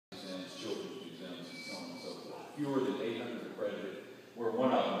fewer than 800 accredited. We're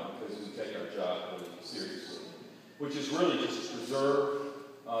one of them because we take our job really seriously, which is really just to preserve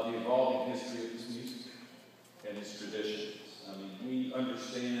the evolving history of this music and its traditions. I mean, we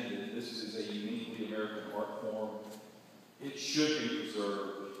understand that this is a uniquely American art form. It should be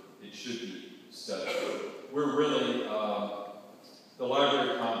preserved. It should be studied. We're really the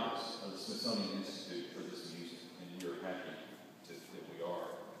Library of Congress of the Smithsonian Institute for this music, and we're happy that we are.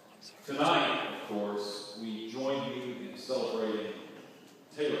 Tonight, of course, we join you in celebrating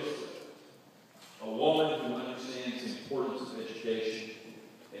Taylor Swift, a woman who understands the importance of education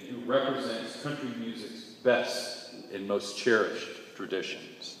and who represents country music's best and most cherished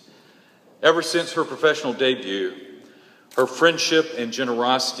traditions. Ever since her professional debut, her friendship and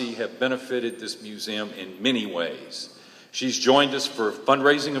generosity have benefited this museum in many ways. She's joined us for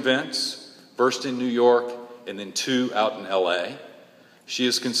fundraising events, first in New York and then 2 out in LA. She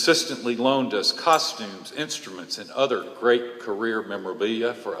has consistently loaned us costumes, instruments, and other great career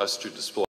memorabilia for us to display.